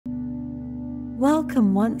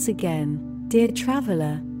Welcome once again, dear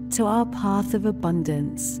traveler, to our path of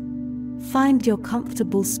abundance. Find your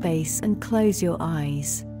comfortable space and close your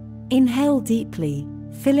eyes. Inhale deeply,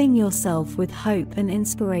 filling yourself with hope and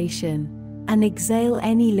inspiration, and exhale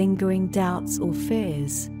any lingering doubts or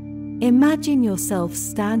fears. Imagine yourself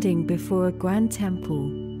standing before a grand temple,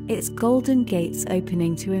 its golden gates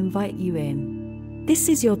opening to invite you in. This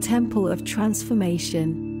is your temple of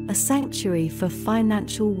transformation, a sanctuary for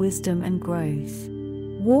financial wisdom and growth.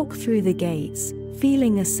 Walk through the gates,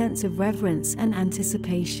 feeling a sense of reverence and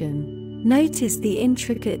anticipation. Notice the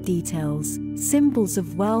intricate details, symbols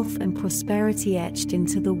of wealth and prosperity etched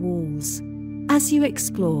into the walls. As you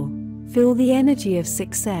explore, feel the energy of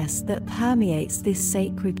success that permeates this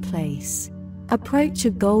sacred place. Approach a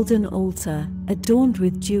golden altar, adorned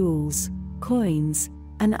with jewels, coins,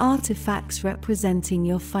 and artifacts representing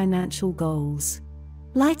your financial goals.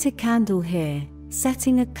 Light a candle here,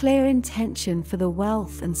 setting a clear intention for the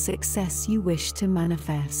wealth and success you wish to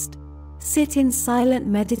manifest. Sit in silent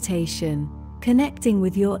meditation, connecting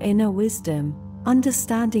with your inner wisdom,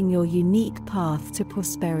 understanding your unique path to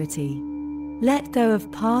prosperity. Let go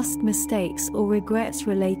of past mistakes or regrets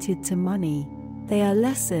related to money. They are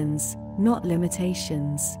lessons, not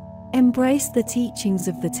limitations. Embrace the teachings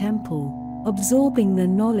of the temple, absorbing the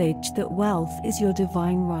knowledge that wealth is your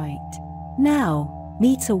divine right. Now,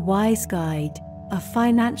 meet a wise guide, a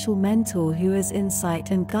financial mentor who has insight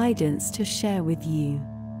and guidance to share with you.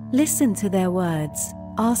 Listen to their words,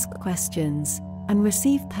 ask questions, and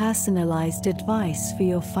receive personalized advice for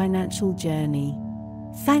your financial journey.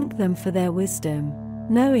 Thank them for their wisdom,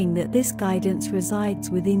 knowing that this guidance resides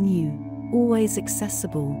within you, always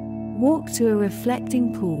accessible. Walk to a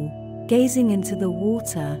reflecting pool, gazing into the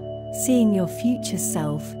water, seeing your future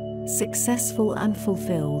self, successful and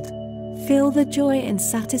fulfilled. Feel the joy and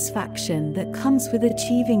satisfaction that comes with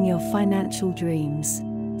achieving your financial dreams.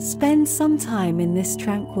 Spend some time in this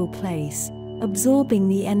tranquil place, absorbing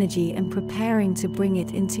the energy and preparing to bring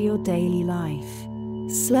it into your daily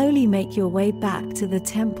life. Slowly make your way back to the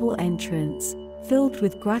temple entrance, filled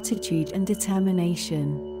with gratitude and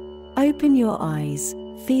determination. Open your eyes,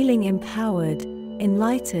 feeling empowered,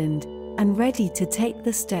 enlightened, and ready to take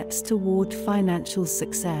the steps toward financial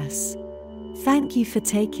success. Thank you for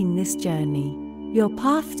taking this journey. Your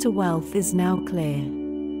path to wealth is now clear.